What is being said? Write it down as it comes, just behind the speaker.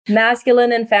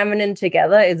Masculine and feminine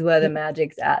together is where the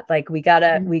magic's at. Like we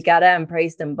gotta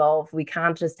embrace them both. We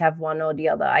can't just have one or the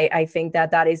other. I think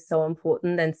that is so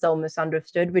important and so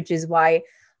misunderstood, which is why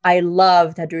I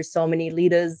love that there's so many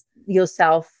leaders,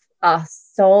 yourself,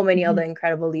 us, so many other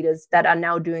incredible leaders that are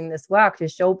now doing this work to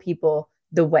show people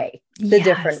the way, the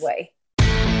different way.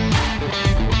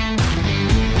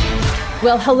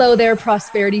 Well, hello there,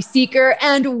 prosperity seeker,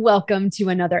 and welcome to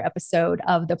another episode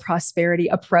of the Prosperity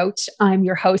Approach. I'm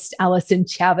your host, Allison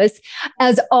Chavez.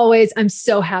 As always, I'm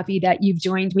so happy that you've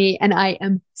joined me, and I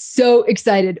am so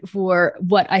excited for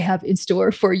what I have in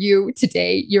store for you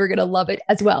today. You're going to love it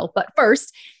as well. But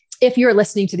first, if you're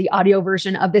listening to the audio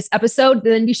version of this episode,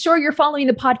 then be sure you're following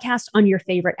the podcast on your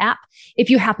favorite app. If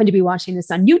you happen to be watching this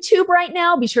on YouTube right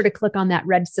now, be sure to click on that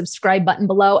red subscribe button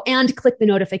below and click the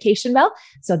notification bell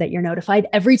so that you're notified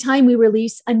every time we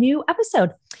release a new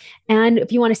episode. And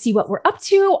if you want to see what we're up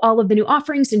to, all of the new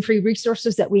offerings and free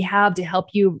resources that we have to help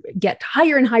you get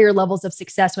higher and higher levels of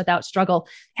success without struggle,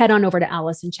 head on over to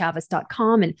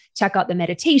AllisonChavez.com and check out the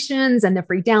meditations and the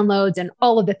free downloads and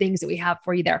all of the things that we have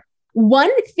for you there.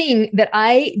 One thing that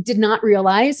I did not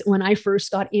realize when I first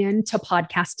got into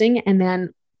podcasting and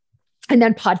then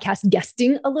podcast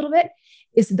guesting a little bit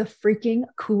is the freaking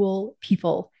cool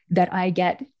people that I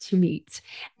get to meet.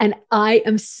 And I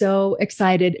am so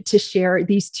excited to share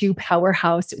these two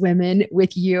powerhouse women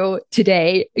with you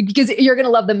today because you're going to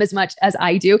love them as much as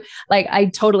I do.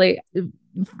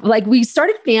 We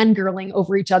started fangirling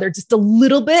over each other just a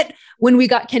little bit when we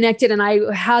got connected, and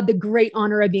I had the great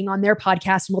honor of being on their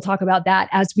podcast, and we'll talk about that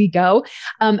as we go.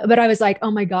 But I was like,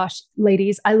 oh my gosh,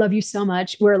 ladies, I love you so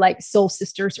much. We're like soul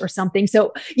sisters or something.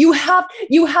 So you have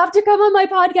to come on my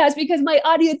podcast because my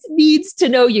audience needs to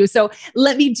know you. So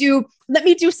let me do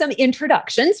some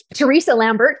introductions. Theresa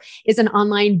Lambert is an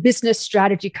online business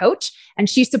strategy coach, and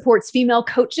she supports female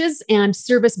coaches and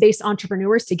service-based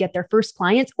entrepreneurs to get their first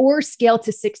clients or scale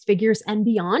to six figures and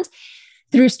beyond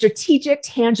through strategic,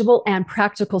 tangible, and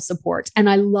practical support. And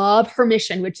I love her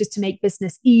mission, which is to make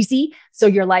business easy so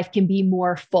your life can be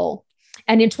more full.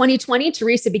 And in 2020,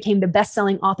 Theresa became the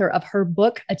best-selling author of her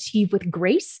book, Achieve with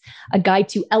Grace, a guide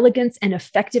to elegance and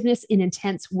effectiveness in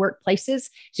intense workplaces.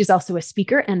 She's also a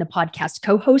speaker and the podcast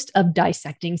co-host of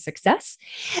Dissecting Success.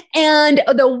 And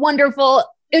the wonderful,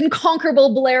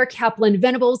 incomparable Blair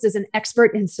Kaplan-Venables is an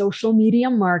expert in social media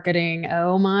marketing.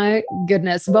 Oh my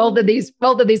goodness, both of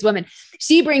these women.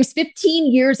 She brings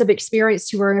 15 years of experience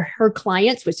to her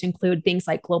clients, which include things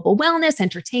like global wellness,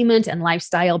 entertainment, and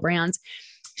lifestyle brands.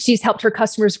 She's helped her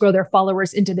customers grow their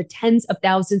followers into the tens of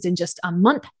thousands in just a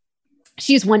month.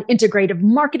 She's won integrative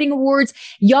marketing awards.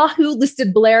 Yahoo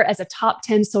listed Blair as a top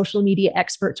 10 social media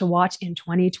expert to watch in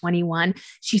 2021.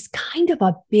 She's kind of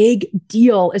a big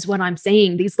deal is what I'm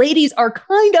saying. These ladies are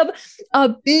kind of a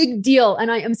big deal.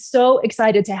 And I am so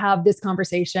excited to have this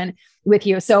conversation with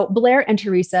you. So Blair and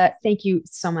Theresa, thank you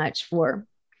so much for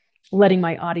letting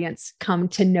my audience come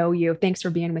to know you. Thanks for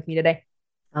being with me today.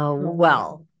 Oh,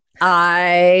 well.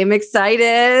 I'm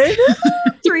excited.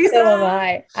 Theresa. So am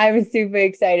I. I'm super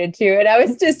excited too. And I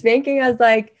was just thinking, I was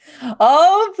like,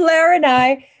 oh, Blair and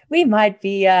I, we might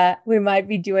be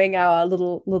doing our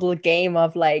little game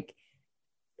of like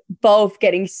both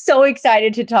getting so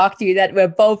excited to talk to you that we're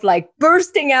both like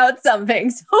bursting out something.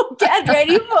 So get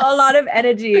ready for a lot of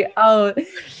energy. Oh,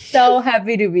 so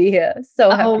happy to be here.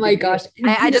 So happy. Oh my gosh.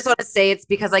 I just want to say it's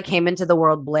because I came into the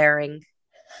world blaring.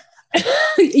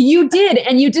 You did.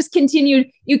 And you just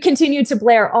continued to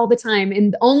Blair all the time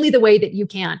in only the way that you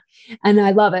can. And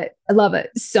I love it. I love it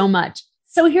so much.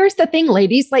 So here's the thing,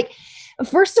 ladies, like,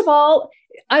 first of all,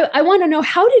 I want to know,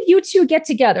 how did you two get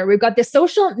together? We've got this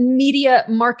social media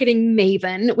marketing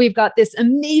maven. We've got this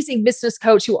amazing business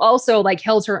coach who also like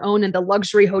held her own in the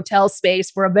luxury hotel space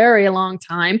for a very long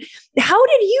time. How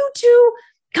did you two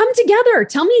come together?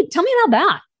 Tell me about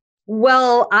that.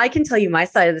 Well, I can tell you my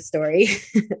side of the story.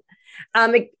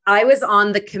 I was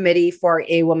on the committee for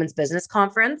a women's business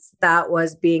conference that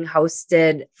was being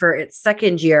hosted for its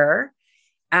second year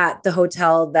at the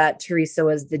hotel that Theresa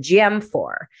was the GM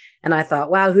for. And I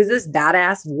thought, wow, who's this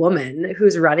badass woman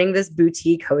who's running this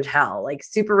boutique hotel, like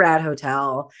super rad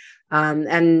hotel.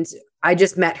 And I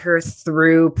just met her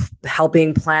through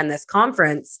helping plan this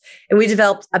conference, and we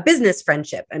developed a business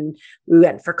friendship, and we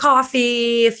went for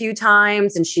coffee a few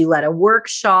times, and she led a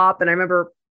workshop. And I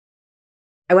remember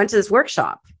I went to this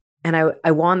workshop and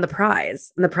I won the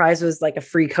prize, and the prize was like a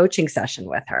free coaching session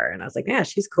with her. And I was like, yeah,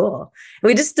 she's cool. And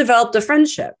we just developed a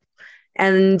friendship.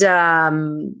 And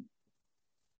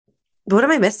what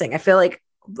am I missing? I feel like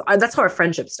that's how our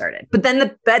friendship started. But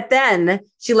then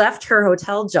she left her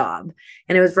hotel job,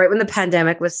 and it was right when the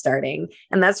pandemic was starting.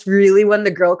 And that's really when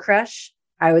the girl crush,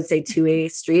 I would say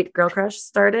 2A Street girl crush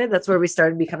started. That's where we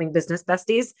started becoming business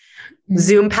besties,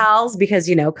 Zoom pals, because,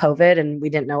 COVID and we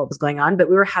didn't know what was going on, but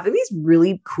we were having these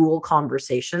really cool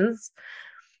conversations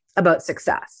about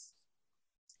success.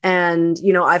 And,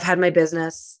 I've had my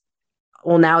business.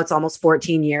 Well, now it's almost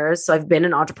 14 years. So I've been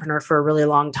an entrepreneur for a really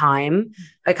long time.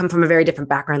 I come from a very different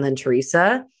background than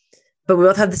Theresa, but we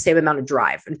both have the same amount of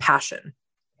drive and passion.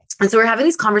 And so we're having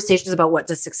these conversations about what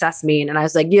does success mean. And I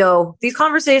was like, these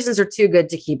conversations are too good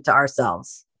to keep to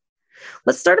ourselves.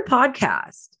 Let's start a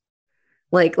podcast.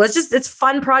 It's a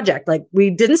fun project. We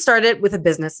didn't start it with a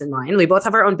business in mind. We both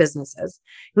have our own businesses.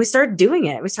 And we started doing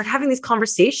it. We started having these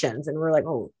conversations and we're like,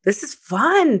 oh, this is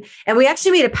fun. And we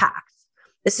actually made a pact.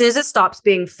 As soon as it stops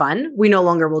being fun, we no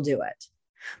longer will do it.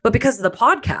 But because of the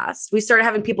podcast, we started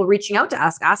having people reaching out to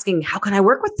us, asking, how can I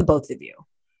work with the both of you?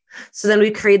 So then we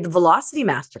created the Velocity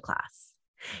Masterclass.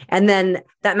 And then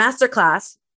that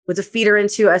masterclass was a feeder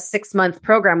into a 6-month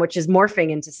program, which is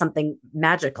morphing into something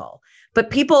magical.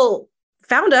 But people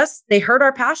found us, they heard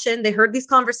our passion, they heard these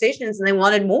conversations, and they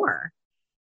wanted more.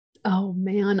 Oh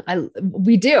man,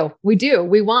 we do.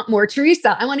 We want more.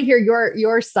 Theresa, I want to hear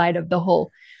your side of the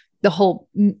whole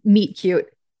meet cute.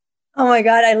 Oh my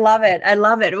God, I love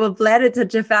it. Well, Blair did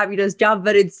such a fabulous job,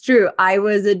 but it's true. I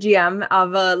was a GM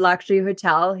of a luxury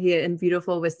hotel here in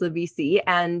beautiful Whistler, BC.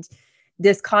 And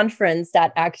this conference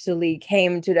that actually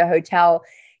came to the hotel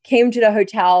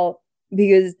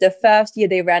because the first year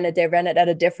they ran it at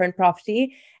a different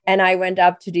property. And I went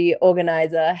up to the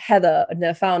organizer, Heather,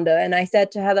 the founder, and I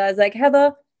said to Heather, I was like,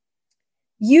 Heather,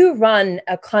 you run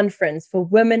a conference for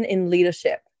women in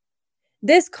leadership.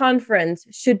 This conference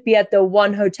should be at the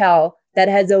one hotel that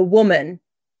has a woman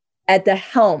at the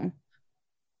helm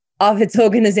of its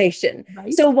organization.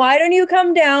 Right. So why don't you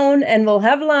come down and we'll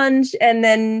have lunch? And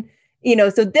then,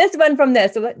 so this went from there.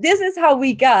 So this is how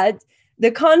we got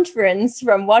the conference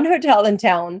from one hotel in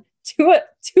town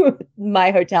to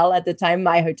my hotel at the time,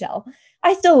 my hotel.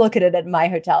 I still look at it at my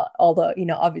hotel, although,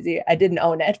 obviously I didn't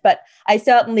own it, but I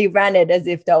certainly ran it as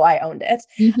if though I owned it.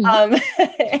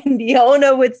 Mm-hmm. And the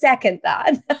owner would second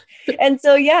that. And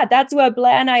so, that's where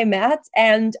Blair and I met.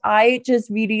 And I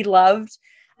just really loved,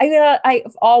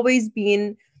 I've always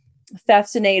been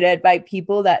fascinated by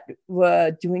people that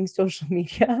were doing social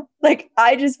media.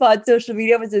 I just thought social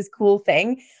media was this cool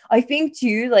thing. I think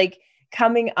too,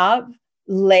 coming up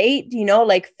late,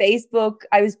 Facebook,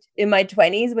 I was in my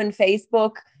 20s when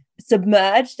Facebook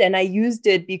submerged, and I used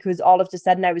it because all of a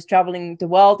sudden I was traveling the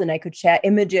world and I could share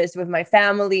images with my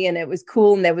family and it was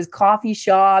cool. And there was coffee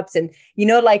shops and,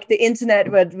 the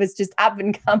internet was just up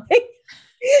and coming.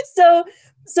 So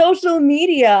social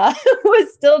media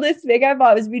was still this big. I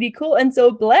thought it was really cool. And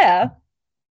so Blair,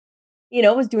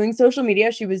 was doing social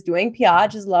media. She was doing PR,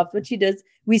 just loved what she does.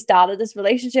 We started this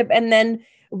relationship. And then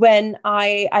when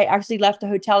I actually left the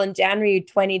hotel in January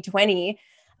 2020,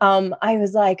 I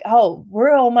was like, oh,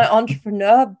 where are all my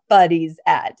entrepreneur buddies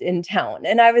at in town?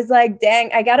 And I was like, dang,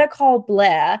 I got to call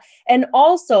Blair. And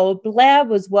also Blair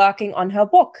was working on her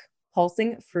book,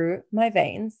 Pulsing Through My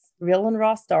Veins, Real and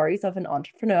Raw Stories of an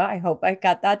Entrepreneur. I hope I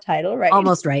got that title right.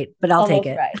 Almost right, but I'll take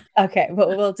it. Right. Okay,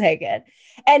 we'll take it.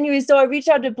 Anyway, so I reached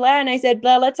out to Blair and I said,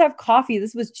 Blair, let's have coffee.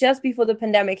 This was just before the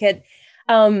pandemic hit.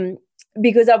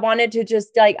 Because I wanted to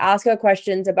just ask her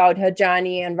questions about her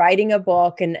journey and writing a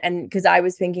book. And because I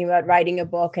was thinking about writing a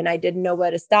book and I didn't know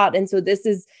where to start. And so this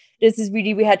is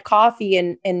really, we had coffee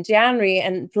in January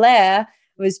and Blair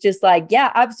was just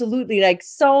yeah, absolutely.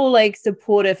 So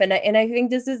supportive. And I think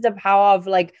this is the power of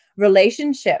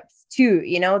relationships too,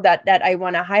 that I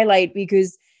want to highlight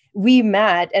because we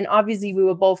met and obviously we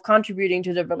were both contributing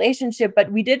to the relationship,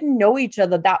 but we didn't know each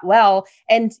other that well.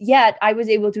 And yet I was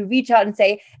able to reach out and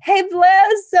say, hey, Blair,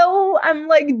 so I'm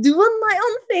doing my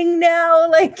own thing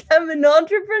now. I'm an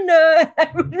entrepreneur.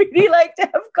 I would really like to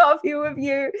have coffee with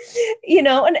you,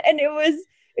 and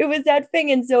it was that thing.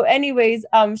 And so anyways,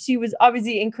 she was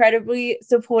obviously incredibly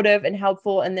supportive and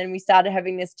helpful. And then we started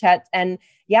having this chat. And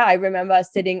I remember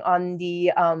sitting on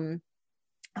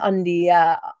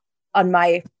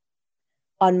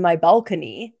my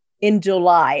balcony in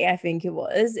July, I think it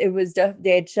was.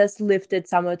 They had just lifted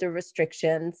some of the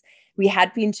restrictions. We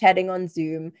had been chatting on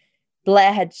Zoom.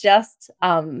 Blair had just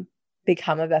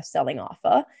become a best-selling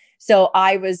author. So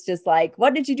I was just like,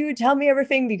 what did you do? Tell me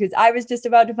everything, because I was just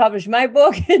about to publish my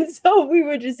book. And so we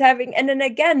were just having, and then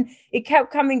again, it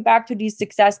kept coming back to these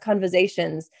success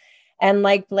conversations. And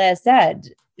like Blair said,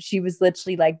 she was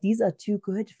literally like, these are too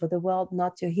good for the world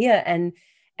not to hear. And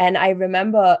And I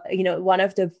remember, one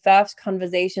of the first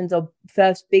conversations or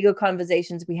first bigger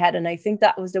conversations we had, and I think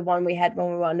that was the one we had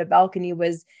when we were on the balcony,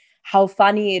 was how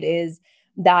funny it is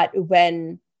that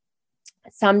when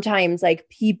sometimes like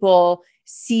people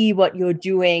see what you're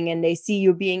doing and they see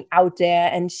you being out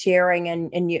there and sharing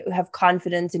and you have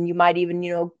confidence and you might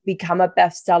even, become a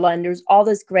bestseller, and there's all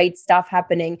this great stuff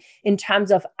happening in terms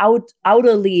of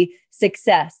outwardly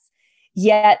success.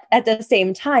 Yet at the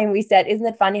same time, we said, isn't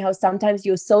it funny how sometimes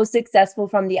you're so successful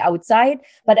from the outside,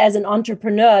 but as an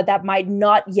entrepreneur, that might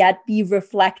not yet be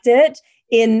reflected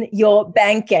in your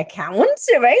bank account,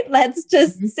 right? Let's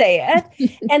just say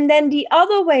it. And then the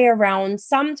other way around,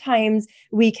 sometimes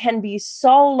we can be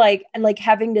so like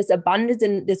having this abundance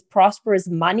and this prosperous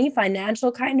money,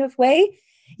 financial kind of way,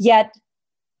 yet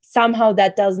somehow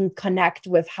that doesn't connect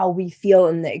with how we feel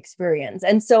in the experience.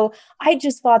 And so I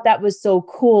just thought that was so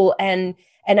cool. And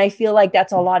I feel like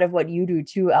that's a lot of what you do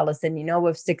too, Allison,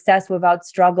 with success without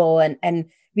struggle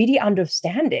and really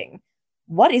understanding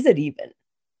what is it even?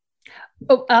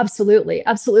 Oh, absolutely.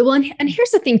 Absolutely. Well, and here's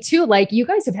the thing too, like you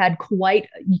guys have had quite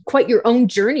your own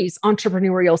journeys,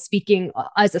 entrepreneurial speaking,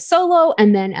 as a solo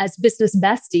and then as business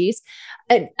besties.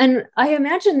 And I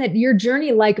imagine that your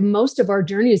journey, like most of our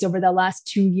journeys over the last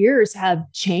 2 years, have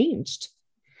changed.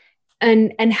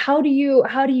 And how do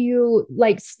you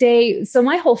like stay? So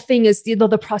my whole thing is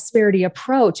the prosperity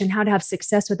approach and how to have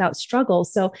success without struggle.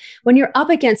 So when you're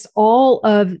up against all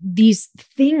of these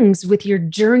things with your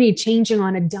journey changing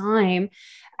on a dime,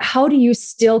 how do you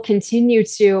still continue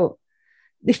to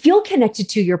feel connected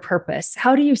to your purpose?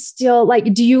 How do you still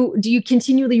do you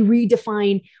continually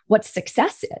redefine what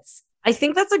success is? I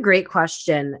think that's a great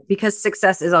question because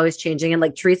success is always changing. And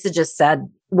like Theresa just said,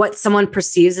 what someone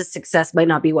perceives as success might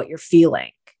not be what you're feeling.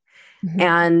 Mm-hmm.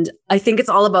 And I think it's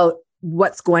all about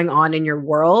what's going on in your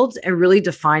world and really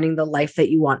defining the life that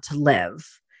you want to live.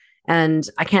 And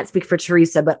I can't speak for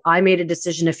Theresa, but I made a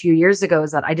decision a few years ago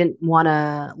is that I didn't want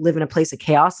to live in a place of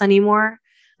chaos anymore.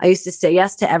 I used to say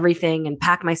yes to everything and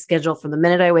pack my schedule from the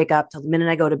minute I wake up till the minute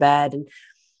I go to bed. And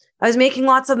I was making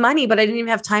lots of money, but I didn't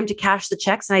even have time to cash the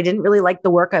checks. And I didn't really like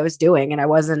the work I was doing. And it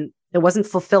wasn't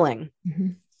fulfilling. Mm-hmm.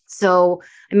 So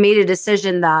I made a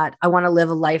decision that I want to live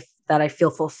a life that I feel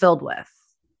fulfilled with.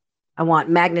 I want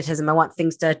magnetism. I want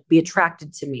things to be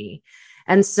attracted to me.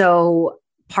 And so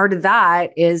part of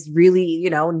that is really,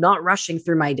 not rushing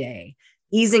through my day,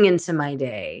 easing into my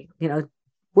day,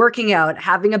 working out,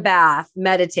 having a bath,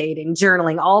 meditating,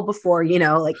 journaling, all before,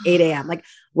 like 8 a.m., like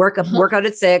work out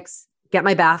at 6, get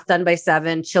my bath done by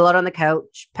 7, chill out on the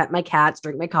couch, pet my cats,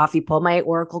 drink my coffee, pull my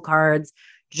oracle cards,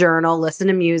 journal, listen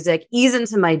to music, ease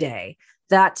into my day.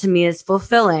 That to me is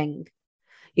fulfilling.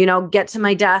 Get to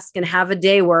my desk and have a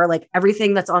day where like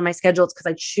everything that's on my schedule, it's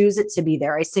because I choose it to be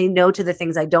there. I say no to the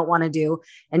things I don't want to do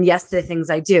and yes to the things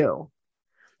I do.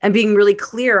 And being really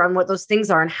clear on what those things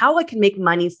are and how I can make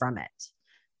money from it.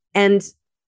 And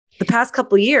the past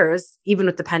couple of years, even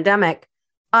with the pandemic,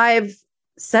 I've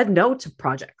said no to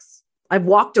projects. I've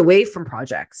walked away from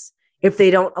projects if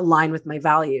they don't align with my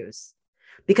values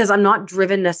because I'm not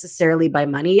driven necessarily by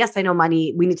money. Yes, I know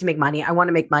money. We need to make money. I want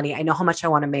to make money. I know how much I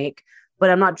want to make,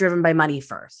 but I'm not driven by money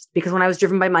first because when I was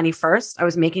driven by money first, I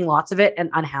was making lots of it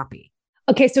and unhappy.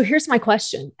 Okay. So here's my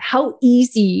question. How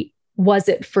easy was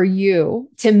it for you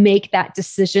to make that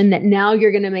decision that now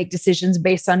you're going to make decisions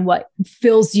based on what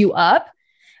fills you up?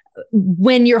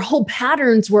 When your whole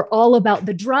patterns were all about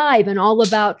the drive and all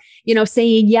about,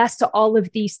 saying yes to all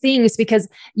of these things, because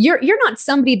you're not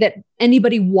somebody that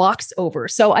anybody walks over.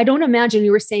 So I don't imagine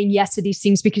you were saying yes to these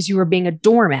things because you were being a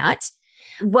doormat.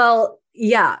 Well,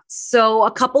 yeah. So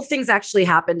a couple things actually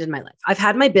happened in my life. I've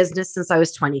had my business since I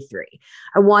was 23.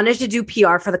 I wanted to do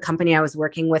PR for the company I was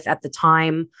working with at the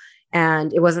time,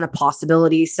 and it wasn't a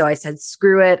possibility. So I said,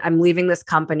 screw it. I'm leaving this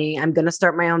company. I'm going to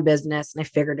start my own business. And I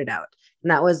figured it out. And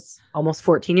that was almost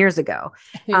 14 years ago.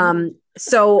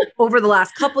 So over the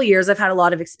last couple of years, I've had a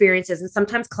lot of experiences, and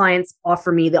sometimes clients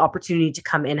offer me the opportunity to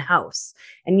come in-house.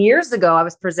 And years ago, I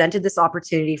was presented this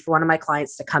opportunity for one of my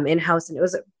clients to come in-house, and it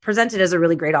was presented as a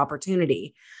really great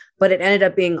opportunity, but it ended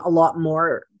up being a lot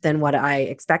more than what I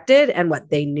expected and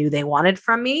what they knew they wanted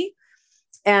from me.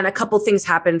 And a couple of things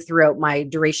happened throughout my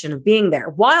duration of being there,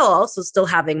 while also still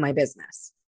having my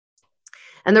business.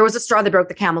 And there was a straw that broke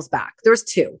the camel's back. There was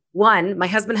two. One, my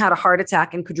husband had a heart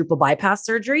attack and quadruple bypass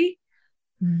surgery.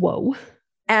 Whoa.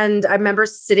 And I remember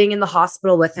sitting in the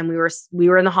hospital with him. We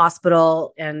were in the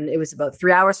hospital, and it was about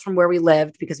 3 hours from where we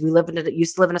lived because we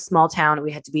used to live in a small town, and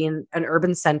we had to be in an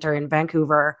urban center in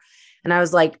Vancouver. And I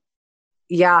was like,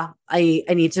 yeah, I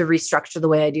need to restructure the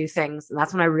way I do things. And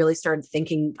that's when I really started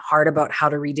thinking hard about how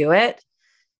to redo it.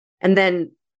 And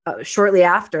then shortly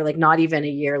after, like not even a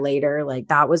year later, like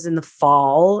that was in the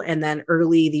fall and then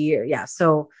early the year. Yeah.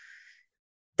 So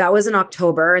that was in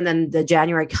October. And then the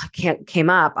January came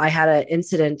up. I had an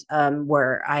incident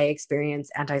where I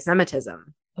experienced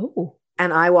anti-Semitism. Oh.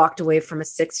 And I walked away from a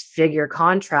 6-figure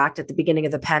contract at the beginning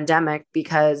of the pandemic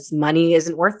because money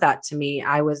isn't worth that to me.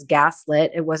 I was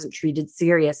gaslit. It wasn't treated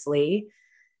seriously.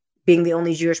 Being the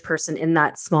only Jewish person in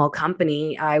that small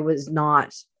company, I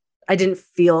didn't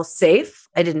feel safe.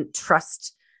 I didn't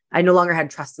trust. I no longer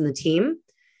had trust in the team.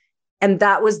 And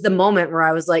that was the moment where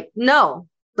I was like, no,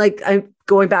 like I'm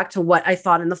going back to what I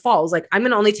thought in the fall. I was like, I'm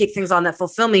going to only take things on that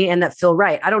fulfill me and that feel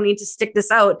right. I don't need to stick this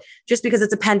out just because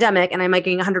it's a pandemic and I'm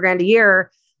making $100,000 a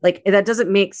year. Like that doesn't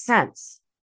make sense.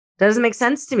 That doesn't make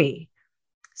sense to me.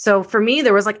 So for me,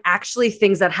 there was like actually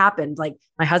things that happened, like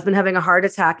my husband having a heart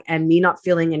attack and me not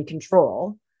feeling in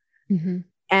control. Mm-hmm.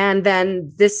 And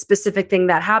then this specific thing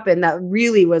that happened that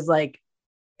really was like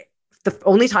the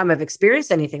only time I've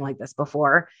experienced anything like this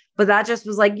before. But that just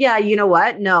was like, yeah, you know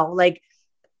what? No, like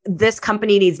this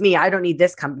company needs me. I don't need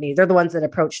this company. They're the ones that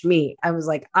approached me. I was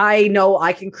like, I know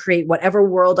I can create whatever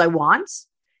world I want.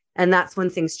 And that's when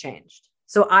things changed.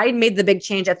 So I made the big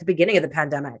change at the beginning of the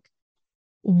pandemic.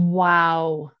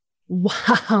 Wow.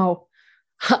 Wow.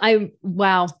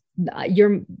 Wow.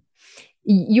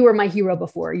 You were my hero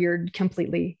before. You're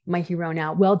completely my hero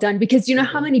now. Well done. Because you know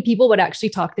how many people would actually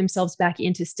talk themselves back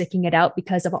into sticking it out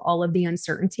because of all of the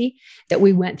uncertainty that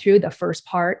we went through the first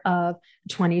part of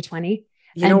 2020.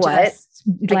 You know what?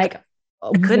 Like,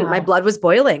 I couldn't, my blood was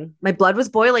boiling. My blood was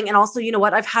boiling. And also, you know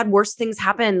what? I've had worse things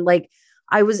happen. Like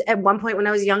I was at one point when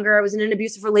I was younger, I was in an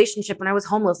abusive relationship when I was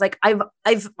homeless. Like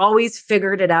I've always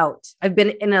figured it out. I've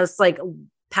been in a like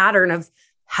pattern of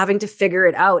having to figure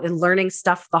it out and learning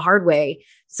stuff the hard way.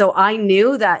 So I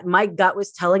knew that my gut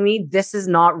was telling me this is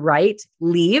not right.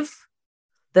 Leave.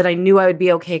 That I knew I would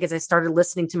be okay because I started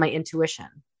listening to my intuition.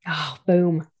 Oh,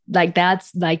 boom.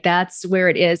 That's where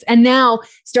it is. And now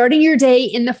starting your day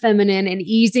in the feminine and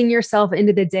easing yourself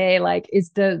into the day, like it's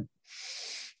the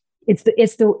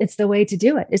way to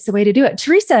do it. It's the way to do it.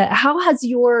 Theresa, how has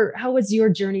your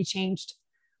journey changed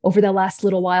over the last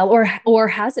little while, or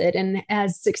has it? And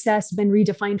has success been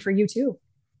redefined for you too?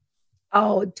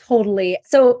 Oh, totally.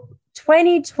 So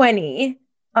 2020,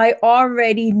 I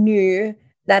already knew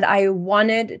that I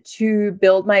wanted to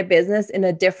build my business in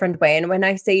a different way. And when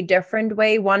I say different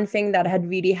way, one thing that had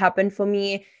really happened for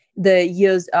me the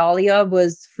years earlier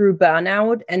was through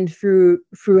burnout and through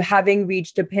having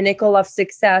reached the pinnacle of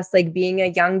success, like being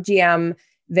a young GM,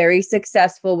 very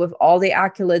successful with all the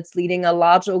accolades, leading a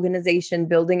large organization,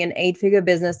 building an 8-figure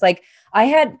business. Like I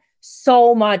had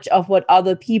so much of what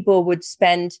other people would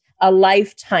spend a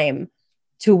lifetime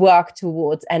to work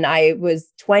towards. And I was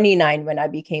 29 when I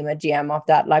became a GM of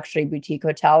that luxury boutique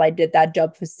hotel. I did that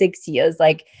job for 6 years.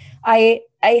 Like I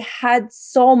had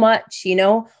so much,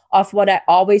 of what I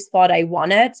always thought I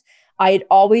wanted. I'd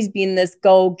always been this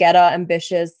go-getter,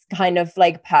 ambitious kind of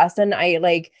like person.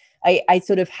 I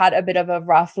sort of had a bit of a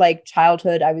rough like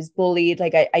childhood. I was bullied.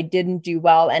 Like I didn't do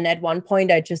well. And at one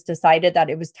point I just decided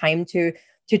that it was time to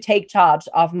take charge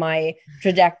of my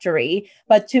trajectory.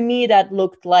 But to me, that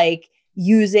looked like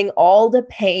using all the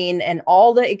pain and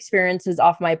all the experiences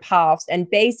of my past and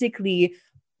basically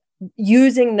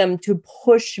using them to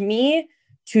push me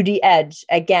to the edge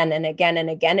again and again and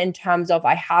again in terms of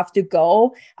I have to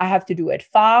do it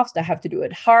fast, I have to do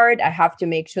it hard, I have to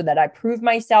make sure that I prove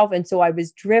myself. And so I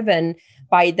was driven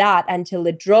by that until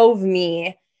it drove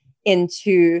me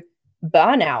into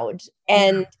burnout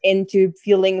and into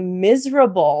feeling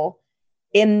miserable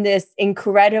in this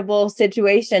incredible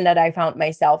situation that I found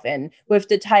myself in with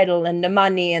the title and the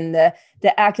money and the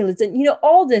accolades and,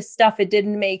 all this stuff. It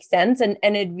didn't make sense. And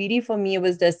it really, for me,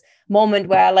 was this moment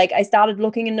where like, I started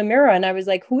looking in the mirror and I was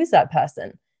like, who is that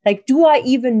person? Like, do I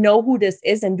even know who this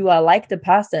is? And do I like the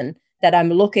person that I'm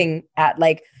looking at?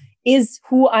 Like, is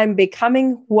who I'm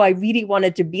becoming who I really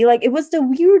wanted to be? Like, it was the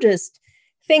weirdest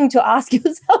thing to ask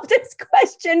yourself this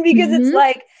question because it's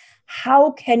like,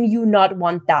 how can you not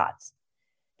want that?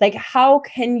 Like, how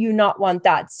can you not want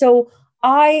that? So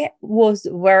I was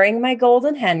wearing my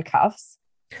golden handcuffs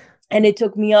and it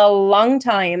took me a long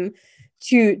time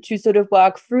to sort of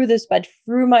work through this, but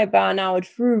through my burnout,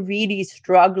 through really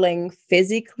struggling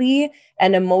physically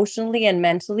and emotionally and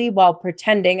mentally while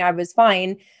pretending I was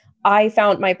fine, I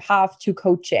found my path to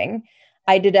coaching.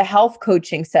 I did a health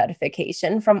coaching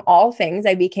certification. From all things,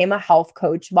 I became a health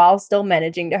coach while still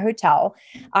managing the hotel.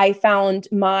 I found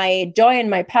my joy and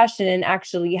my passion in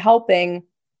actually helping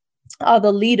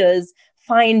other leaders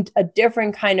find a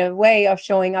different kind of way of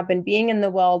showing up and being in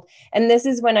the world. And this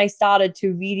is when I started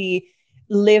to really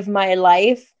live my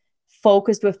life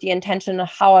focused with the intention of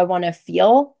how I want to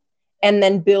feel, and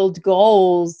then build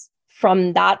goals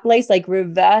from that place, like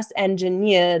reverse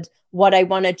engineered what I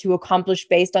wanted to accomplish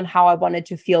based on how I wanted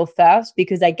to feel first,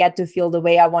 because I get to feel the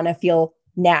way I want to feel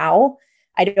now.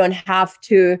 I don't have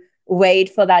to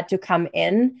wait for that to come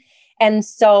in. And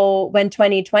so when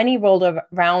 2020 rolled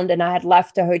around and I had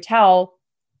left the hotel,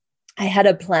 I had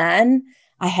a plan,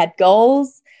 I had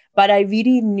goals, but I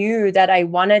really knew that I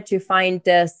wanted to find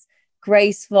this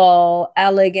graceful,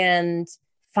 elegant,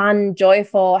 fun,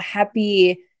 joyful,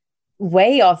 happy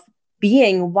way of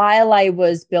being while I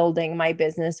was building my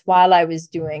business, while I was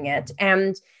doing it.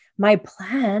 And my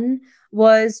plan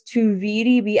was to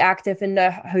really be active in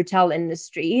the hotel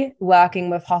industry,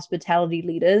 working with hospitality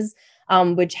leaders,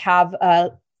 which have a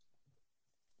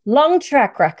long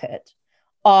track record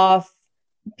of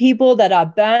people that are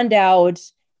burned out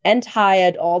and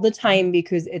tired all the time,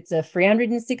 because it's a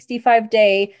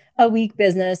 365-day-a-week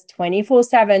business,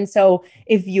 24/7. So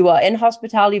if you are in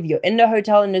hospitality, if you're in the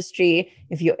hotel industry,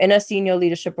 if you're in a senior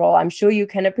leadership role, I'm sure you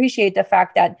can appreciate the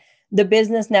fact that the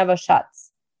business never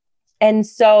shuts. And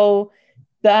so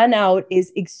burnout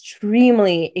is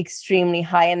extremely, extremely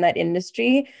high in that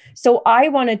industry. So I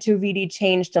wanted to really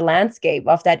change the landscape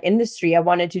of that industry. I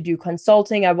wanted to do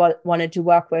consulting. I wanted to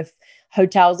work with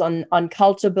hotels on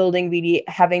culture building, really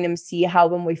having them see how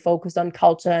when we focus on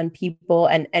culture and people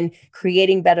and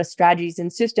creating better strategies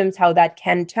and systems, how that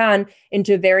can turn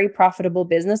into very profitable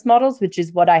business models, which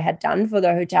is what I had done for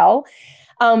the hotel.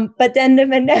 But then the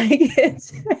pandemic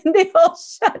hit and they all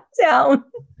shut down.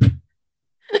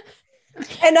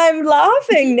 And I'm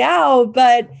laughing now,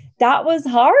 but that was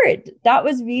hard. That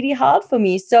was really hard for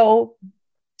me. So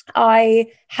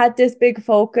I had this big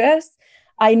focus.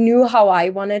 I knew how I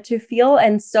wanted to feel.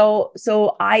 And so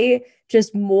I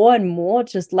just more and more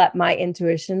just let my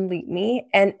intuition lead me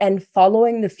and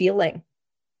following the feeling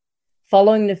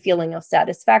of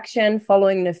satisfaction,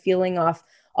 following the feeling of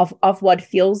what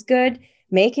feels good,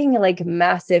 making like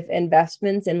massive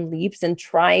investments and leaps and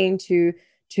trying to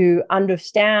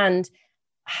understand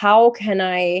how can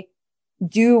I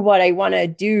do what I want to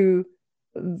do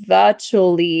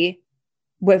virtually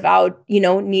without,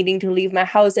 needing to leave my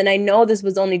house. And I know this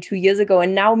was only 2 years ago.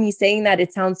 And now me saying that,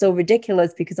 it sounds so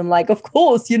ridiculous because I'm like, of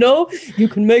course, you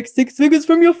can make 6 figures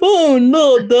from your phone.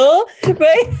 No, duh.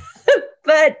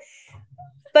 Right.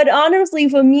 But honestly,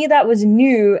 for me, that was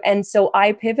new. And so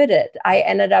I pivoted. I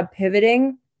ended up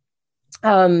pivoting.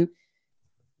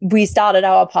 We started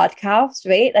our podcast,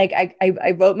 right? Like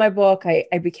I wrote my book. I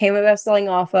became a best-selling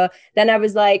author. Then I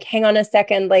was like, hang on a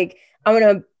second. Like,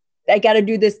 I got to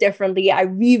do this differently. I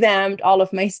revamped all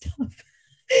of my stuff.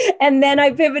 And then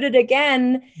I pivoted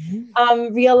again,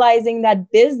 realizing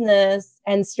that business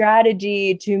and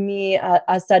strategy to me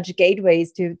are such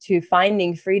gateways to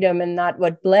finding freedom. And that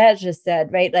what Blair just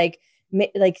said, right? Like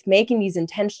making these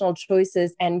intentional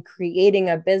choices and creating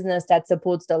a business that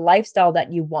supports the lifestyle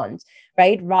that you want,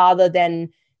 right? Rather than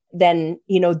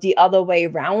the other way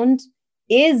around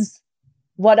is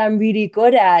what I'm really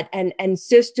good at, and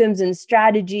systems and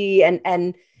strategy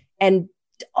and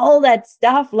all that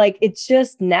stuff. Like, it's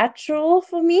just natural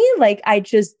for me. Like, I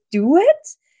just do it.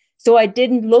 So I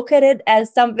didn't look at it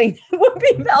as something that would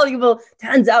be valuable.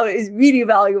 Turns out it's really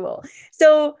valuable.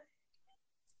 So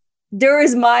there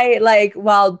is my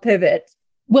wild pivot.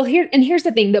 Well, here's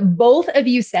the thing that both of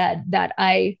you said that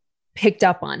I picked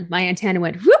up on. My antenna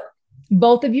went whoop.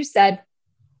 Both of you said,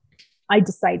 I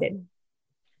decided.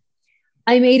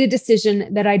 I made a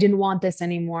decision that I didn't want this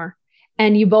anymore.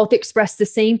 And you both expressed the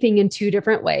same thing in 2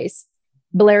 different ways.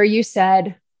 Blair, you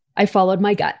said, I followed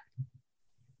my gut.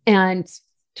 And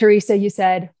Theresa, you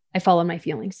said, I followed my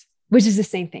feelings, which is the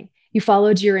same thing. You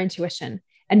followed your intuition.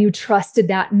 And you trusted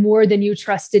that more than you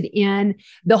trusted in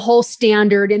the whole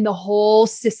standard, in the whole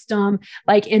system,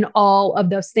 like in all of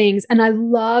those things. And I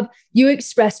love you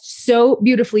expressed so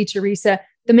beautifully, Theresa,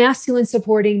 the masculine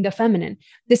supporting the feminine.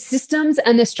 The systems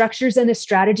and the structures and the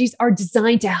strategies are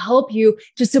designed to help you,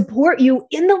 to support you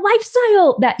in the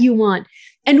lifestyle that you want.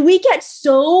 And we get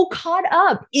so caught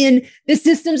up in the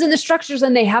systems and the structures,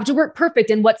 and they have to work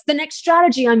perfect. And what's the next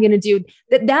strategy I'm going to do?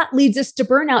 That leads us to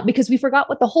burnout, because we forgot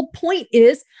what the whole point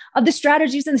is of the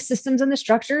strategies and the systems and the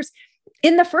structures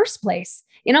in the first place.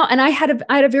 And I had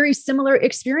a very similar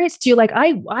experience to you. Like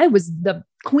I was the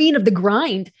queen of the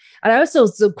grind. And I also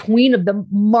was the queen of the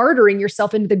martyring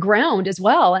yourself into the ground as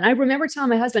well. And I remember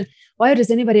telling my husband, why does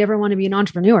anybody ever want to be an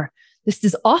entrepreneur? This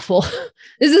is awful.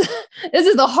 This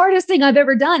is the hardest thing I've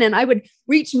ever done. And I would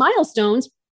reach milestones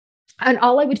and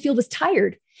all I would feel was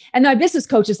tired. And my business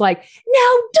coach is like,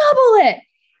 now double it.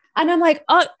 And I'm like,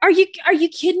 are you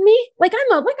kidding me? Like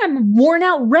I'm a worn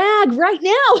out rag right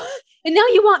now. And now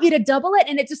you want me to double it.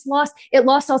 And it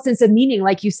lost all sense of meaning.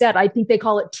 Like you said, I think they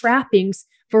call it trappings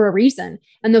for a reason,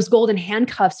 and those golden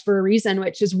handcuffs for a reason,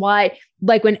 which is why,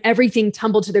 like, when everything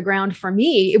tumbled to the ground for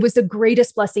me, it was the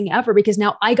greatest blessing ever, because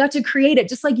now I got to create it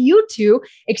just like you two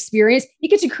experience. You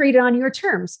get to create it on your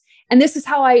terms. And this is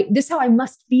how I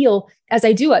must feel as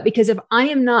I do it. Because if I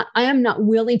am not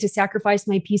willing to sacrifice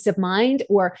my peace of mind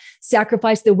or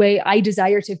sacrifice the way I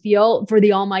desire to feel for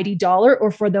the almighty dollar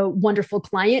or for the wonderful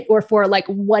client or for like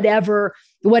whatever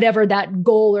that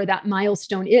goal or that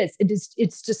milestone is,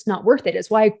 it's just not worth it. It's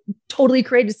why I totally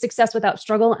created Success Without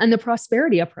Struggle and the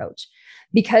prosperity approach,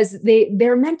 because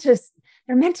they're meant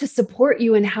to support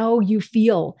you in how you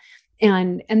feel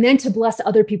and then to bless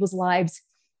other people's lives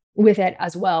with it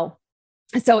as well.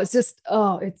 So it's just,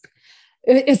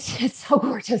 it's so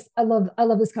gorgeous. I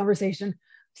love this conversation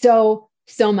so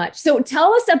much. So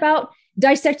tell us about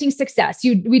Dissecting Success.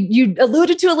 You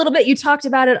alluded to a little bit, you talked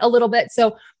about it a little bit.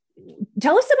 So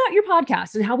tell us about your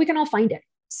podcast and how we can all find it.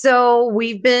 So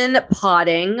we've been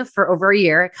podding for over a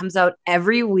year. It comes out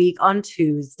every week on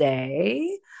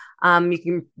Tuesday. You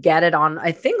can get it on,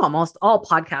 I think, almost all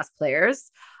podcast players.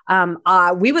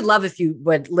 We would love if you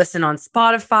would listen on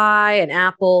Spotify and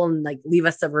Apple and like leave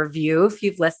us a review if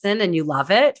you've listened and you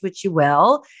love it, which you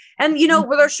will. And, you know,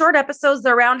 with our short episodes,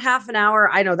 they're around half an hour.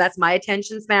 I know that's my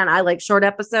attention span. I like short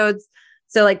episodes.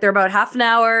 So like they're about half an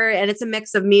hour, and it's a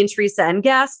mix of me and Theresa and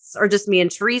guests, or just me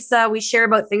and Theresa. We share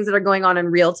about things that are going on in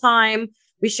real time.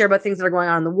 We share about things that are going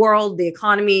on in the world, the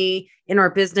economy, in our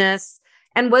business.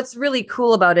 And what's really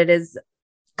cool about it is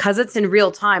because it's in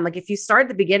real time. Like if you start at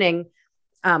the beginning,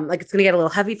 like it's going to get a little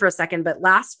heavy for a second, but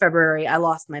last February, I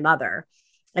lost my mother,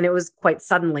 and it was quite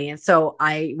suddenly. And so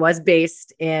I was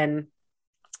based in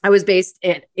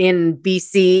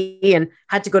BC and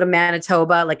had to go to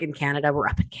Manitoba, like in Canada. We're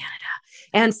up in Canada.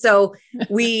 And so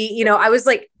I was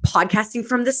like podcasting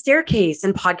from the staircase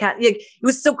and like, it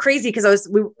was so crazy because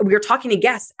we were talking to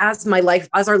guests as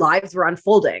our lives were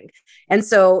unfolding. And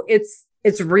so it's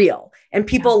real. And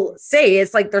people say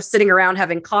it's like they're sitting around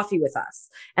having coffee with us.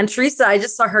 And Theresa, I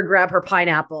just saw her grab her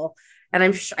pineapple, and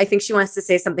I think she wants to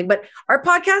say something, but our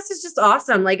podcast is just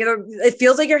awesome. Like it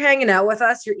feels like you're hanging out with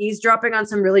us. You're eavesdropping on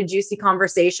some really juicy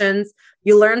conversations.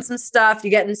 You learn some stuff, you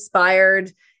get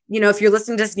inspired. You know, if you're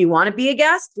listening to this and you want to be a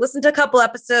guest, listen to a couple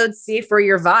episodes, see if we're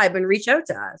your vibe, and reach out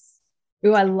to us.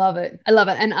 Oh, I love it.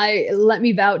 And let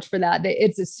me vouch for that.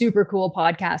 It's a super cool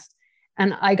podcast.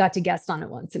 And I got to guest on it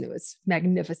once, and it was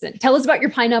magnificent. Tell us about your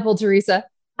pineapple, Theresa.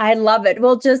 I love it.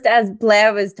 Well, just as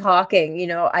Blair was talking, you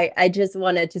know, I just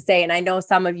wanted to say, and I know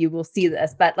some of you will see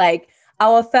this, but like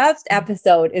our first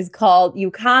episode is called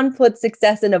 "You Can't Put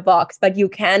Success in a Box, but You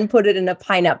Can Put It in a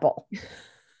Pineapple."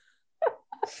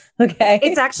 Okay.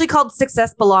 It's actually called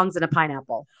Success Belongs in a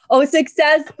Pineapple. Oh,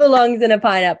 Success Belongs in a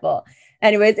Pineapple.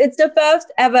 Anyways, it's the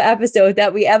first ever episode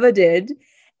that we ever did.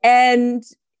 And,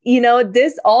 you know,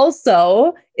 this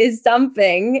is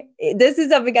something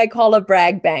I call a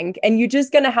brag bank. And you're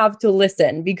just going to have to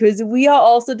listen, because we are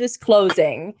also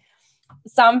disclosing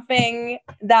something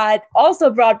that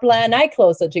also brought Blair and I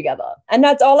closer together. And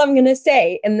that's all I'm going to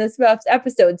say in this first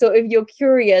episode. So if you're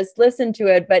curious, listen to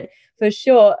it. But for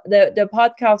sure, the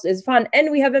podcast is fun.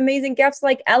 And we have amazing guests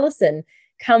like Allison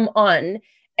come on.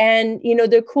 And, you know,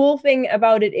 the cool thing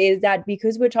about it is that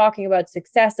because we're talking about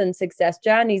success and success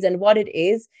journeys and what it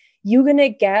is, you're going to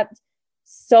get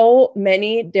so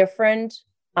many different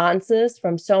answers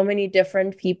from so many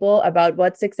different people about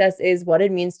what success is, what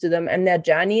it means to them, and their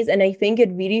journeys. And I think it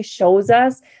really shows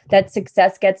us that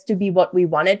success gets to be what we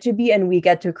want it to be, and we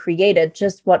get to create it,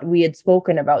 just what we had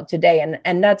spoken about today. And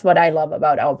that's what I love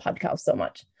about our podcast so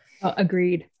much. Oh,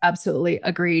 agreed. Absolutely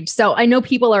agreed. So I know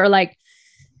people are like,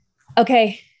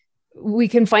 okay, we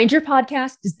can find your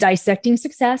podcast, Dissecting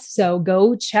Success. So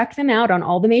go check them out on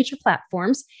all the major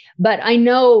platforms. But I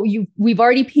know we've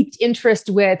already piqued interest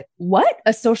with what?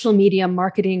 A social media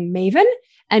marketing maven?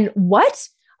 And what?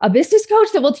 A business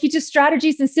coach that will teach us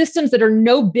strategies and systems that are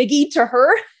no biggie to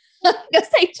her because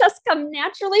they just come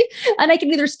naturally and I can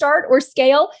either start or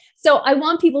scale. So I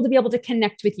want people to be able to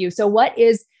connect with you. So what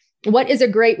is a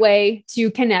great way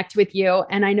to connect with you?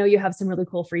 And I know you have some really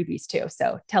cool freebies too.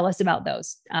 So tell us about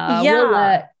those. We'll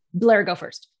let Blair go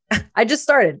first. I just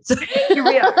started. So here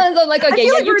we are. I'm like, okay, I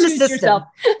feel like we're in a system. Yourself.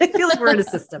 I feel like we're in a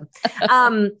system.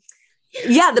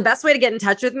 The best way to get in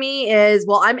touch with me is,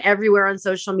 well, I'm everywhere on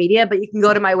social media, but you can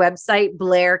go to my website,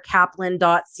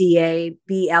 blairkaplan.ca,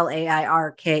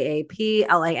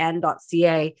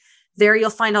 BlairKaplan.ca. There you'll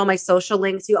find all my social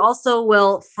links. You also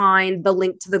will find the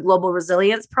link to the Global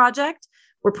Resilience Project,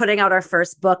 we're putting out our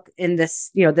first book in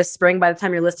this, this spring. By the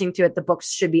time you're listening to it, the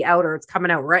books should be out or it's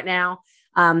coming out right now.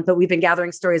 But we've been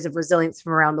gathering stories of resilience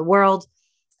from around the world.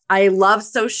 I love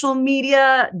social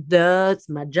media. That's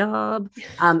my job.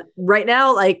 Right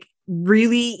now, like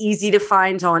really easy to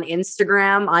find on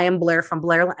Instagram. I am Blair from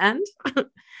Blairland.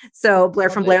 So Blair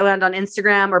from Blairland on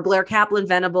Instagram, or Blair Kaplan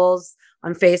Venables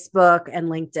on Facebook and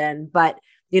LinkedIn. But,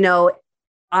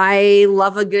 I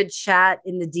love a good chat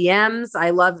in the DMs. I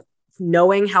love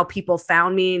knowing how people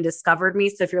found me and discovered me.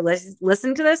 So if you're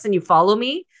listening to this and you follow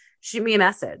me, shoot me a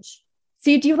message.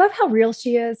 See, do you love how real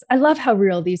she is? I love how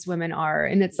real these women are.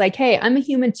 And it's like, hey, I'm a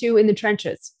human too in the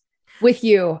trenches with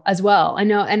you as well. I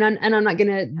know. And I'm not going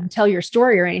to tell your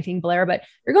story or anything, Blair, but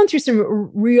you're going through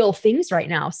some real things right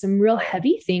now, some real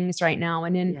heavy things right now.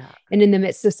 And in the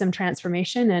midst of some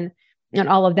transformation and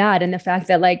all of that. And the fact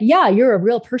that like, yeah, you're a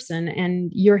real person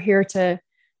and you're here to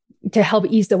help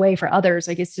ease the way for others.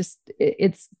 Like, it's just,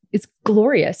 it's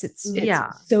glorious. It's so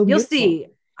beautiful. You'll see.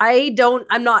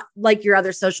 I'm not like your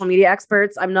other social media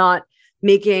experts. I'm not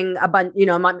making I'm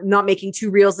not making 2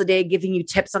 reels a day, giving you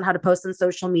tips on how to post on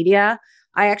social media.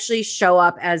 I actually show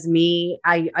up as me.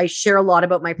 I share a lot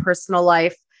about my personal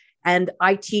life, and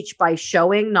I teach by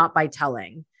showing, not by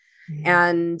telling. Mm-hmm.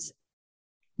 And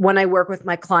when I work with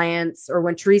my clients, or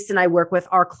when Theresa and I work with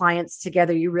our clients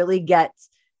together, you really get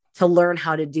to learn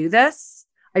how to do this.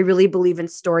 I really believe in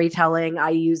storytelling.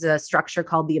 I use a structure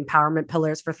called the Empowerment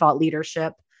Pillars for Thought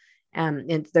Leadership.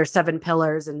 And there's 7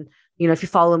 pillars. And, if you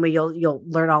follow me, you'll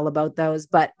learn all about those.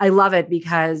 But I love it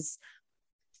because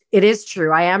it is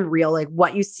true. I am real. Like,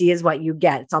 what you see is what you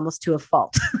get. It's almost to a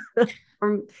fault.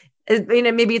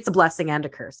 Maybe it's a blessing and a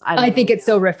curse. I think it's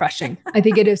so refreshing. I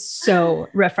think it is so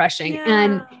refreshing.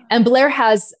 Yeah. And Blair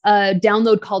has a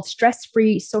download called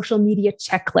Stress-Free Social Media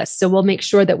Checklist. So we'll make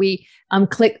sure that we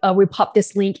we pop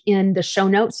this link in the show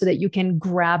notes so that you can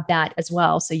grab that as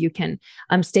well. So you can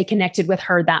stay connected with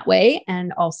her that way,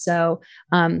 and also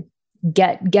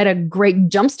get a great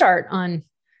jumpstart on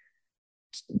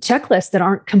checklists that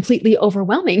aren't completely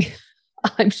overwhelming.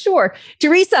 I'm sure.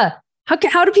 Theresa,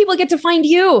 how do people get to find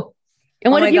you?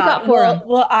 And what have you got for them?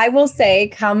 Well, I will say,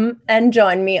 come and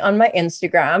join me on my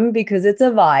Instagram, because it's a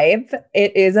vibe.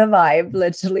 It is a vibe,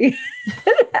 literally.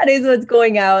 That is what's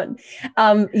going out.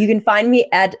 You can find me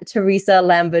at Theresa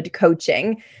Lambert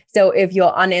Coaching. So if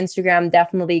you're on Instagram,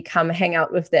 definitely come hang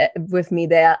out with me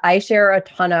there. I share a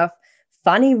ton of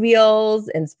funny reels,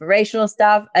 inspirational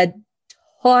stuff, a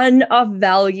ton of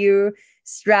value,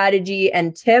 strategy,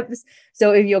 and tips.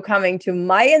 So if you're coming to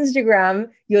my Instagram,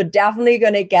 you're definitely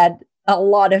going to get a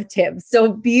lot of tips.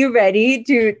 So be ready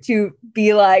to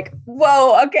be like,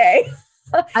 whoa, okay.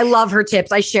 I love her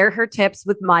tips. I share her tips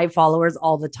with my followers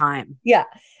all the time. Yeah,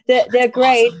 they're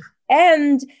great. Awesome.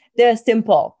 And they're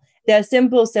simple. They're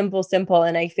simple.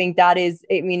 And I think that is,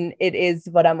 it is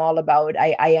what I'm all about.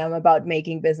 I am about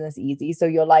making business easy so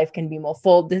your life can be more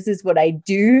full. This is what I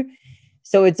do.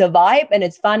 So it's a vibe, and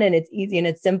it's fun, and it's easy, and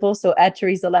it's simple. So at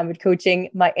Theresa Lambert Coaching,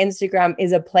 my Instagram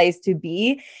is a place to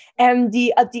be. And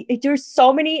there's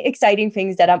so many exciting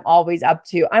things that I'm always up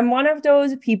to. I'm one of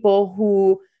those people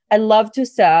who I love to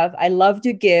serve. I love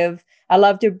to give. I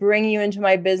love to bring you into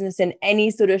my business in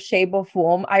any sort of shape or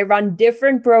form. I run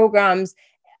different programs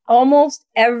almost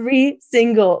every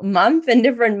single month, and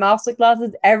different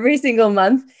masterclasses every single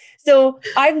month. So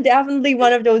I'm definitely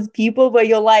one of those people where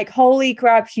you're like, holy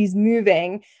crap, she's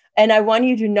moving. And I want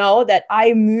you to know that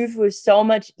I move with so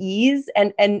much ease,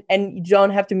 and you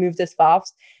don't have to move this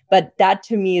fast. But that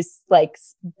to me is like,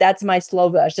 that's my slow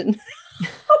version.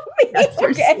 That's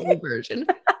your slow version.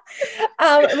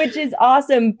 Which is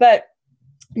awesome. But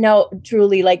no,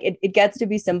 truly, like it gets to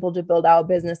be simple to build our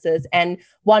businesses. And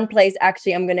one place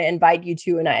actually I'm going to invite you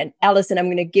to, and Allison, I'm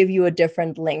going to give you a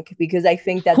different link, because I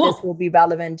think that This will be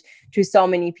relevant to so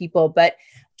many people. But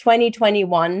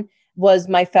 2021 was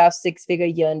my first 6-figure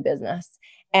year in business.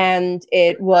 And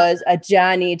it was a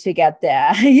journey to get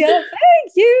there. Yeah,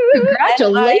 thank you.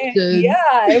 Congratulations.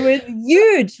 It was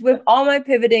huge with all my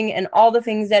pivoting and all the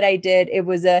things that I did. It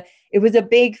was a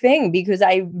big thing, because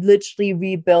I literally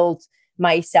rebuilt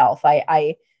myself.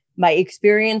 My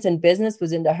experience in business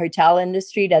was in the hotel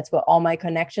industry. That's where all my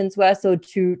connections were. So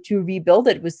to rebuild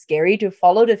it was scary. To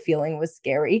follow the feeling was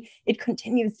scary. It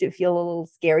continues to feel a little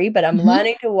scary, but I'm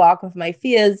learning to walk with my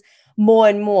fears more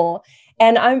and more.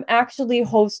 And I'm actually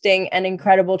hosting an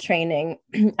incredible training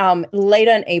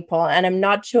later in April. And I'm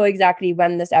not sure exactly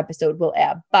when this episode will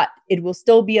air, but it will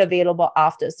still be available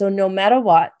after. So no matter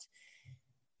what,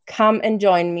 come and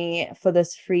join me for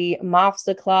this free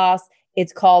masterclass.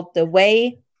 It's called The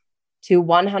Way to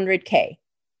 100K.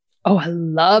 Oh, I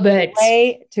love it.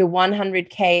 Way to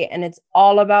 100K. And it's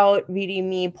all about really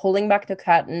me pulling back the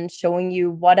curtain, showing you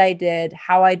what I did,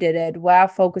 how I did it, where I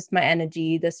focused my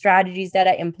energy, the strategies that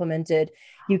I implemented.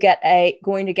 You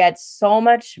going to get so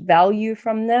much value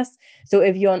from this. So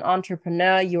if you're an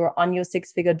entrepreneur, you're on your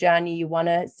 6-figure journey, you want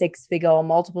a 6-figure or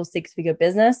multiple 6-figure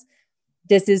business,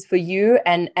 this is for you,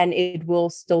 and it will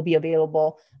still be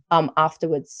available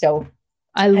afterwards. So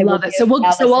I love it.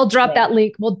 So I'll drop that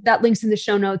link. Well, that link's in the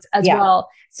show notes as well.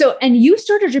 So, and you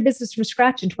started your business from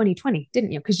scratch in 2020,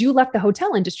 didn't you? Because you left the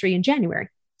hotel industry in January.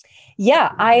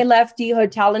 Yeah, I left the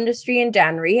hotel industry in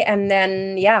January, and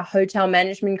then hotel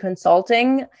management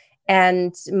consulting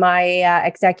and my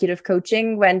executive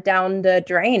coaching went down the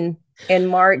drain in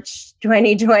March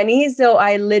 2020. So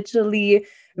I literally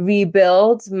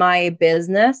rebuilt my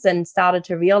business and started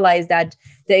to realize that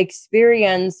the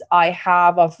experience I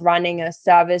have of running a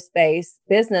service-based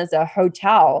business, a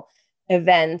hotel,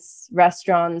 events,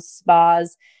 restaurants,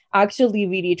 spas, actually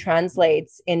really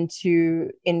translates into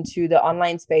the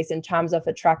online space in terms of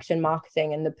attraction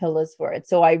marketing and the pillars for it.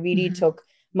 So I really took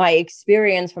my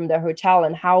experience from the hotel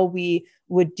and how we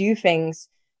would do things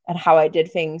and how I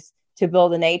did things to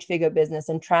build an 8-figure business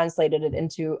and translated it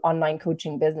into online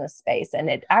coaching business space. And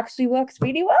it actually works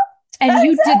really well. And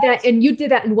you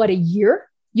did that in what, a year?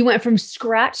 You went from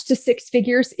scratch to 6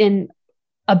 figures in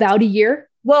about a year?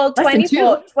 Well,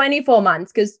 24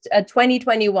 months, because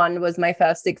 2021 was my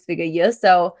first 6-figure year.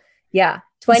 So yeah,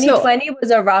 2020 was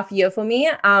a rough year for me.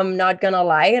 I'm not gonna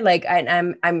lie. Like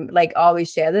I'm like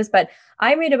always share this, but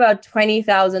I made about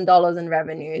 $20,000 in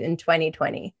revenue in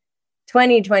 2020.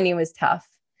 2020 was tough.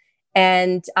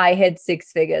 And I hit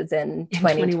 6 figures in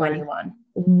 2021.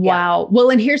 Wow.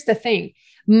 Well, and here's the thing.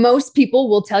 Most people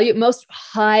will tell you, most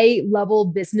high level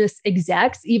business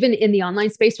execs, even in the online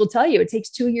space, will tell you it takes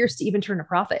 2 years to even turn a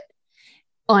profit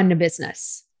on a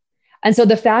business. And so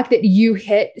the fact that you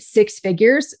hit 6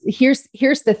 figures, here's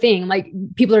the thing, like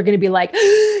people are going to be like,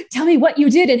 tell me what you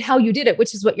did and how you did it,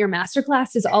 which is what your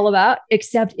masterclass is all about,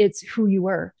 except it's who you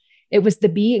were. It was the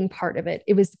being part of it.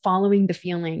 It was following the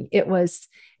feeling. It really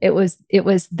was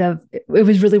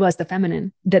the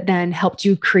feminine that then helped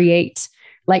you create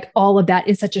like all of that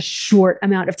in such a short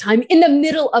amount of time in the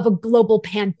middle of a global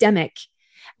pandemic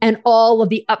and all of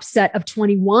the upset of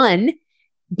 21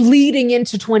 bleeding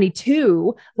into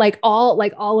 22, like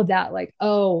all of that, like,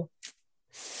 oh,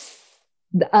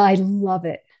 I love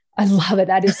it. I love it.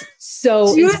 That is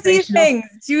so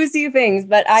juicy things,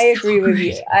 but I agree with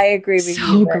you. I agree with you.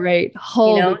 So great.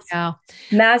 Holy cow.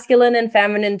 Masculine and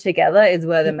feminine together is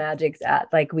where the magic's at.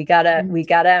 Like we gotta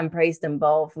embrace them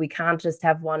both. We can't just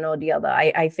have one or the other.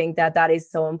 I think that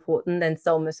is so important and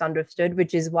so misunderstood,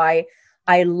 which is why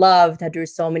I love that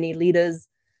there's so many leaders,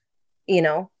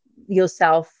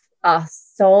 yourself,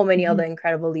 us, so many other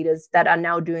incredible leaders that are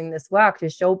now doing this work to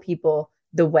show people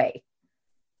the way.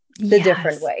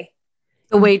 Different way.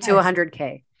 The way to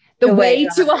 100K. The way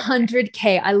to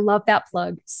 100K. I love that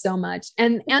plug so much.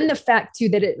 And the fact too,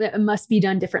 that it must be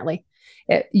done differently.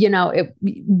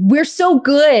 We're so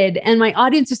good. And my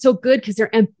audience is so good because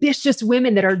they're ambitious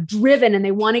women that are driven and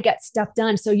they want to get stuff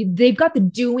done. So they've got the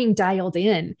doing dialed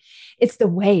in. It's the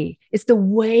way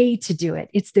to do it.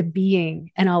 It's the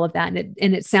being and all of that. And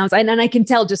it sounds, and I can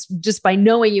tell just by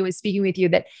knowing you and speaking with you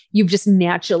that you've just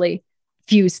naturally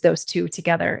fuse those two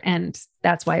together. And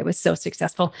that's why it was so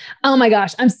successful. Oh my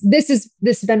gosh. This has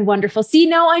been wonderful. See,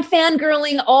 now I'm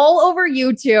fangirling all over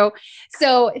you too.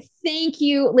 So thank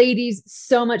you ladies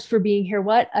so much for being here.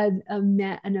 What an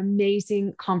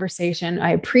amazing conversation.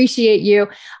 I appreciate you.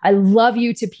 I love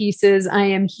you to pieces. I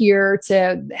am here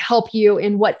to help you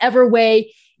in whatever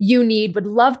way you need. Would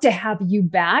love to have you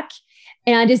back.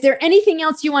 And is there anything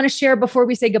else you want to share before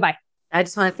we say goodbye? I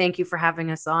just want to thank you for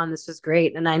having us on. This was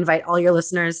great. And I invite all your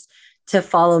listeners to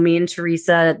follow me and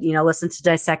Theresa, listen to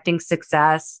Dissecting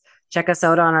Success, check us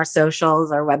out on our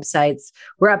socials, our websites.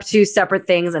 We're up to separate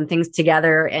things and things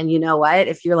together. And you know what?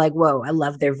 If you're like, whoa, I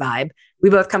love their vibe. We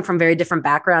both come from very different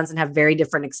backgrounds and have very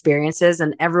different experiences.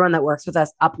 And everyone that works with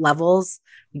us up levels,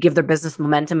 we give their business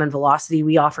momentum and velocity.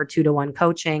 We offer 2-to-1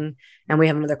 coaching, and we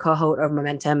have another cohort of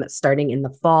Momentum starting in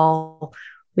the fall.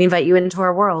 We invite you into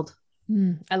our world.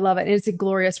 I love it. It's a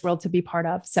glorious world to be part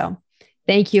of. So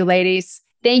thank you, ladies.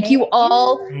 Thank you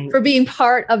all for being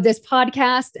part of this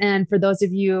podcast. And for those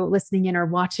of you listening in or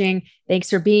watching, thanks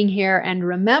for being here. And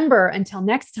remember, until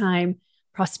next time,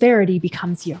 prosperity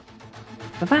becomes you.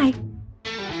 Bye-bye.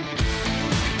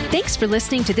 Thanks for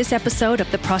listening to this episode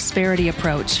of The Prosperity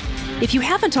Approach. If you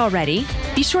haven't already,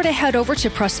 be sure to head over to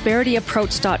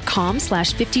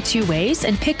prosperityapproach.com/52ways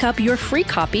and pick up your free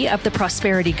copy of the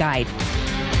Prosperity Guide.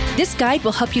 This guide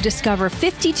will help you discover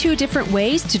 52 different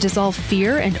ways to dissolve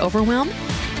fear and overwhelm,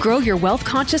 grow your wealth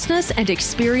consciousness, and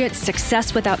experience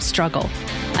success without struggle.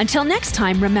 Until next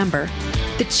time, remember,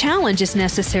 the challenge is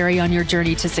necessary on your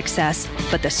journey to success,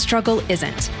 but the struggle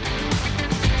isn't.